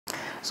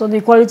So the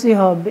Equality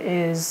Hub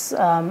is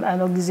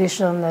an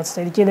organization that's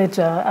dedicated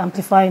to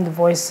amplifying the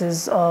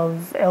voices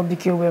of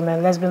LBQ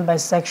women, lesbian,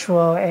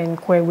 bisexual, and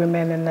queer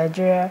women in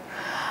Nigeria.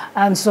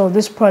 And so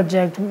this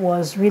project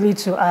was really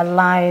to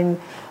align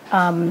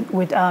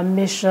with our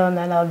mission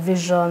and our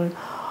vision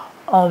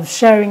of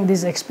sharing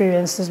these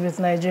experiences with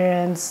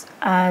Nigerians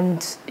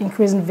and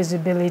increasing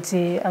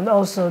visibility, and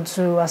also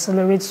to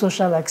accelerate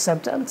social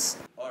acceptance.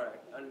 All right,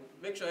 and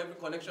make sure every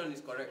connection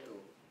is correct too.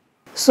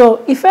 So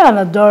Ìfé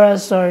and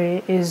Adaora's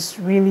story is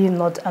really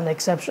not an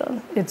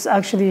exception. It's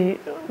actually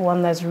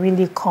one that's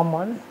really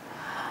common,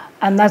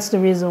 and that's the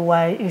reason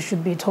why it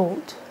should be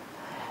told.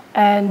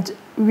 And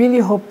really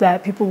hope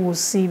that people will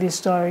see this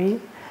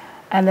story,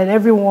 and that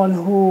everyone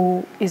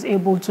who is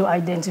able to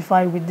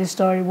identify with this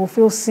story will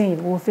feel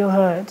seen, will feel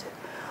heard,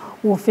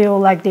 will feel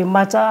like they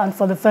matter, and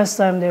for the first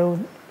time they will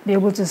be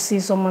able to see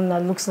someone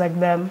that looks like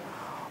them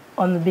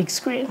on the big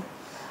screen.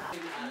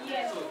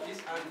 Yes. So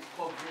this hand is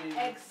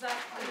covering.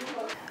 Exactly.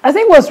 I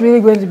think what's really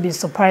going to be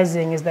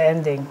surprising is the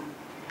ending.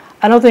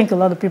 I don't think a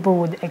lot of people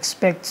would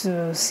expect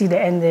to see the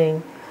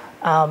ending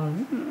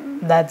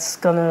that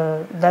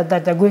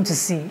they're going to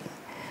see.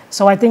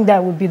 So I think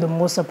that would be the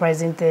most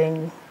surprising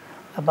thing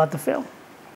about the film.